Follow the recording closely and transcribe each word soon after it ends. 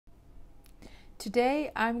Today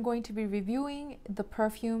I'm going to be reviewing the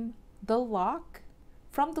perfume The Lock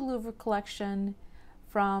from the Louvre collection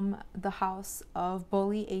from the house of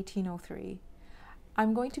Buly 1803.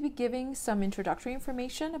 I'm going to be giving some introductory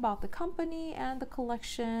information about the company and the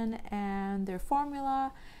collection and their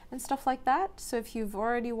formula and stuff like that. So if you've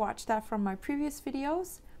already watched that from my previous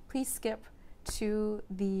videos, please skip to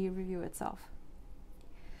the review itself.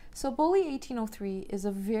 So Buly 1803 is a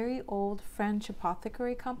very old French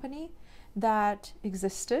apothecary company that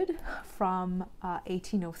existed from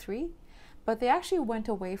 1803, but they actually went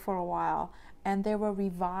away for a while and they were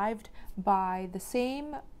revived by the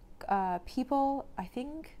same people. I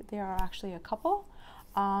think there are actually a couple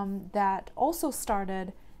that also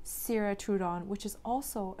started Sierra Trudon, which is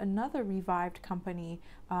also another revived company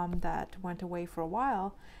that went away for a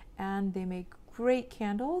while, and they make great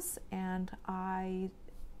candles and I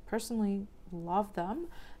personally love them,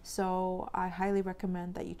 so I highly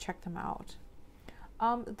recommend that you check them out.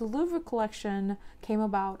 The Louvre collection came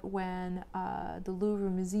about when the Louvre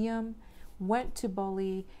Museum went to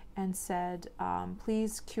Buly and said,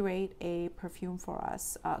 please curate a perfume for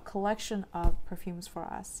us, a collection of perfumes for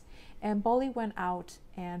us. And Buly went out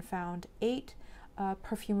and found 8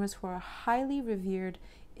 perfumers who are highly revered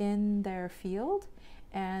in their field,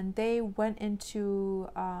 and they went into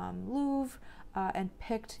Louvre and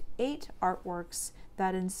picked 8 artworks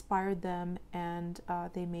that inspired them, and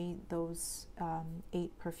they made those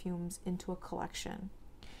 8 perfumes into a collection.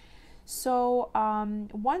 So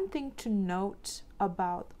one thing to note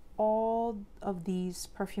about all of these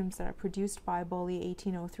perfumes that are produced by Buly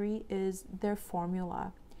 1803 is their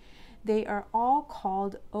formula. They are all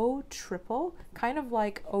called eau triple, kind of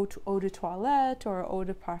like eau de toilette or eau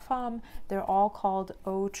de parfum. They're all called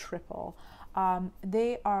eau triple.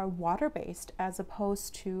 They are water-based as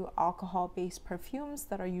opposed to alcohol-based perfumes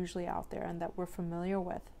that are usually out there and that we're familiar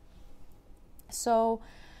with. So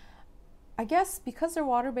I guess because they're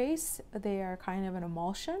water-based, they are kind of an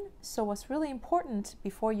emulsion. So what's really important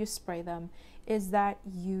before you spray them is that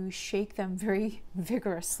you shake them very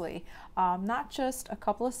vigorously, not just a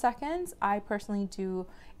couple of seconds. I personally do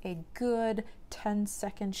a good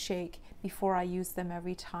 10-second shake before I use them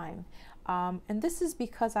every time. And this is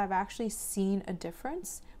because I've actually seen a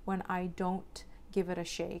difference when I don't give it a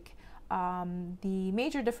shake. The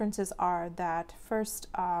major differences are that first,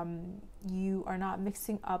 you are not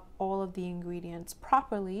mixing up all of the ingredients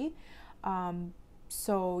properly,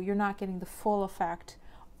 so you're not getting the full effect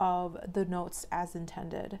of the notes as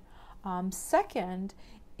intended. Second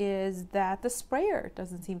is that the sprayer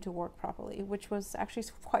doesn't seem to work properly, which was actually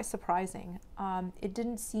quite surprising. It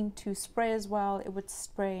didn't seem to spray as well. It would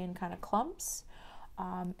spray in kind of clumps,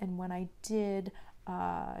 and when I did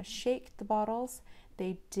shake the bottles,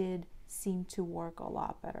 they did seem to work a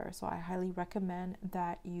lot better. So I highly recommend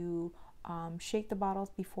that you shake the bottles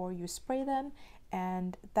before you spray them,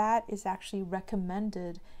 and that is actually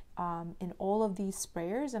recommended in all of these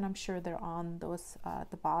sprayers, and I'm sure they're on those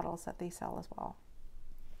the bottles that they sell as well.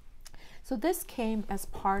 So this came as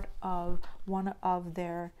part of one of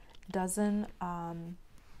their dozen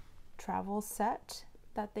travel set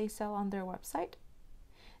that they sell on their website.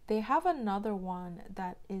 They have another one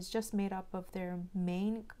that is just made up of their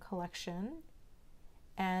main collection,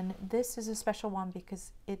 and this is a special one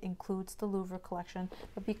because it includes the Louvre collection,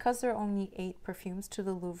 but because there are only 8 perfumes to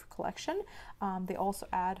the Louvre collection, they also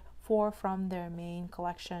add 4 from their main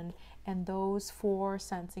collection, and those 4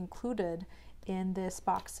 scents included in this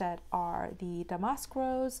box set are the Damask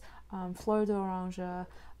Rose, Fleur d'Orange,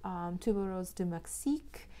 Tuberose de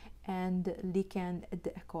Mexique, and Lichen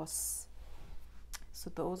d'Écosse.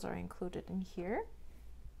 So those are included in here.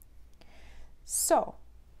 So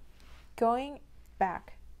going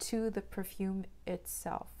back to the perfume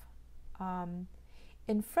itself.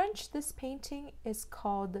 In French, this painting is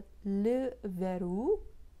called Le Verrou.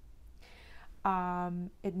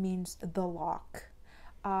 It means the lock.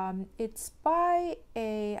 It's by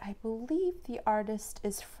I believe the artist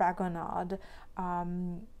is Fragonard.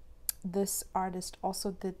 This artist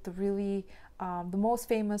also did the really the most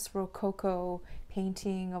famous Rococo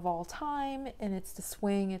painting of all time, and it's the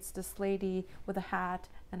swing. It's this lady with a hat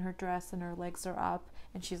and her dress and her legs are up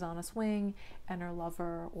and she's on a swing, and her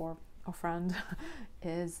lover or a friend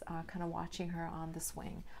is kind of watching her on the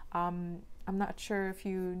swing. I'm not sure if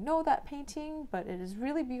you know that painting, but it is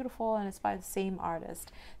really beautiful and it's by the same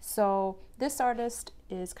artist. So this artist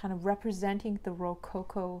is kind of representing the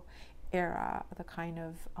Rococo era, the kind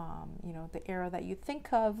of, you know, the era that you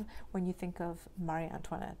think of when you think of Marie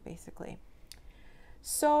Antoinette, basically.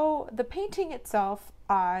 So the painting itself,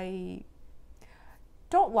 I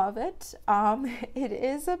don't love it. It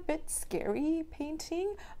is a bit scary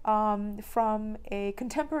painting. From a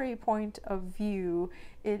contemporary point of view,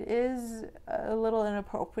 it is a little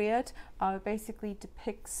inappropriate. It basically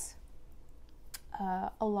depicts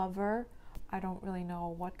a lover. I don't really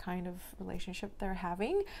know what kind of relationship they're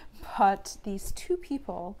having, but these two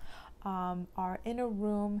people are in a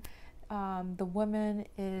room. The woman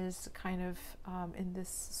is kind of in this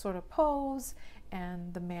sort of pose,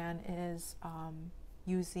 and the man is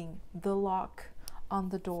using the lock on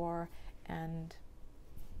the door, and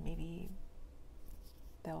maybe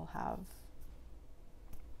they'll have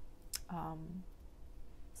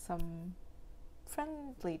some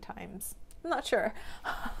friendly times. I'm not sure.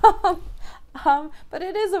 But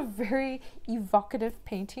it is a very evocative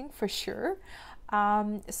painting for sure.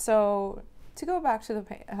 So to go back to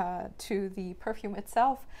the perfume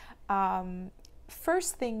itself,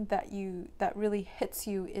 first thing that really hits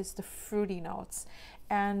you is the fruity notes.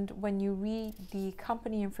 And when you read the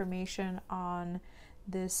company information on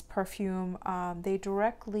this perfume, they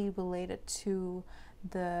directly relate it to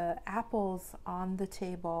the apples on the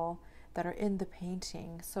table that are in the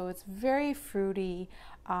painting. So it's very fruity.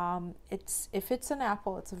 If it's an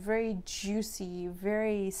apple, it's a very juicy,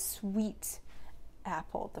 very sweet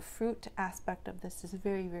apple. The fruit aspect of this is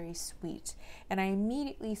very, very sweet. And I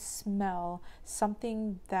immediately smell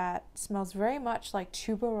something that smells very much like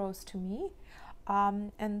tuberose to me.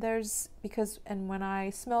 And when I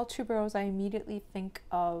smell tuberose, I immediately think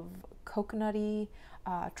of coconutty,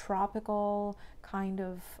 tropical kind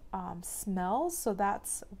of smells. So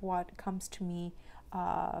that's what comes to me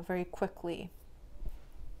very quickly.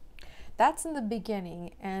 That's in the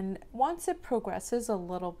beginning, and once it progresses a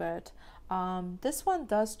little bit, this one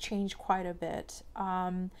does change quite a bit.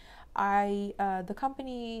 The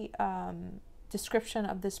company description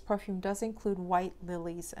of this perfume does include white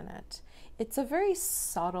lilies in it. It's a very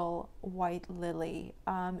subtle white lily.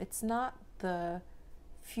 It's not the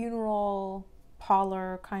funeral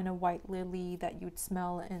parlor kind of white lily that you'd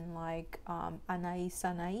smell in like Anais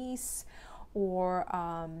or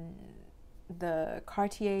the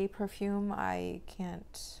Cartier perfume. I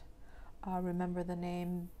can't remember the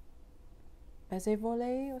name,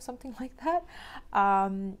 Volet or something like that.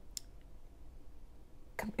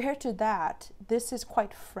 Compared to that, this is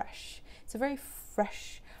quite fresh. It's a very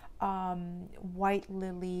fresh white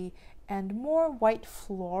lily, and more white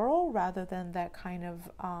floral rather than that kind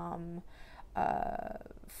of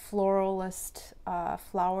floralist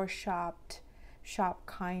flower shop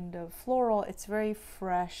kind of floral. It's very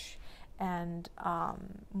fresh and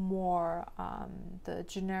more the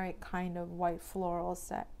generic kind of white florals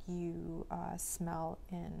that you smell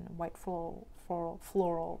in white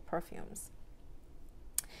floral perfumes.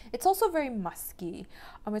 It's also very musky.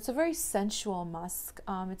 It's a very sensual musk.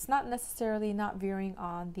 It's not necessarily not veering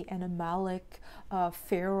on the animalic,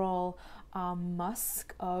 feral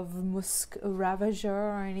musk of Musc Ravageur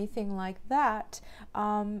or anything like that,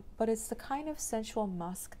 but it's the kind of sensual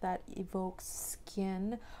musk that evokes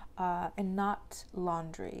skin and not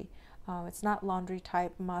laundry. It's not laundry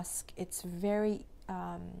type musk. It's very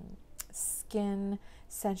skin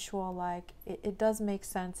sensual like. It does make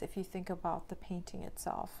sense if you think about the painting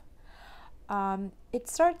itself. It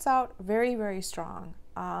starts out very, very strong,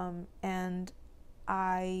 and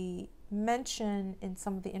I mention in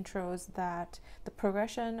some of the intros that the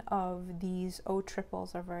progression of these O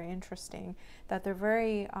triples are very interesting, that they're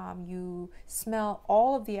very you smell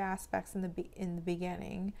all of the aspects in the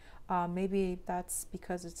beginning. Maybe that's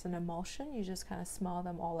because it's an emulsion, you just kind of smell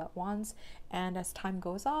them all at once, and as time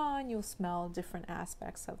goes on you'll smell different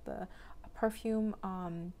aspects of the perfume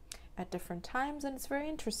at different times, and it's very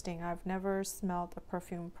interesting. I've never smelled a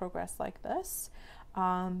perfume progress like this.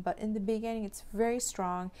 But in the beginning it's very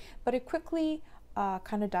strong, but it quickly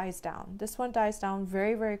kind of dies down. This one dies down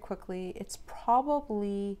very, very quickly. It's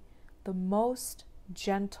probably the most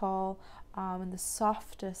gentle and the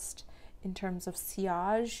softest in terms of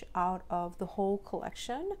sillage out of the whole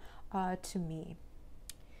collection to me.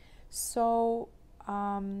 So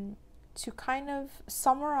to kind of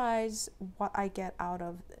summarize what I get out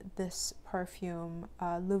of this perfume,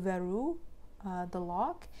 Le Verrou, the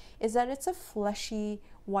lock, is that it's a fleshy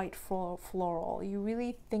white floral. You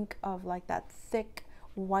really think of like that thick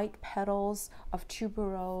white petals of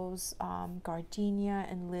tuberose, gardenia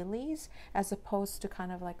and lilies, as opposed to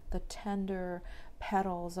kind of like the tender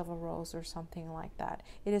petals of a rose or something like that.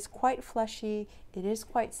 It is quite fleshy, it is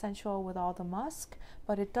quite sensual with all the musk,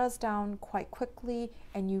 but it does down quite quickly,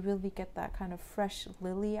 and you really get that kind of fresh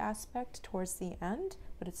lily aspect towards the end,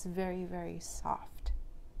 but it's very, very soft.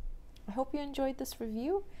 I hope you enjoyed this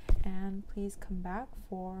review, and please come back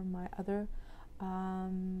for my other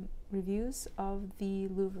reviews of the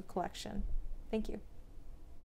Louvre collection. Thank you.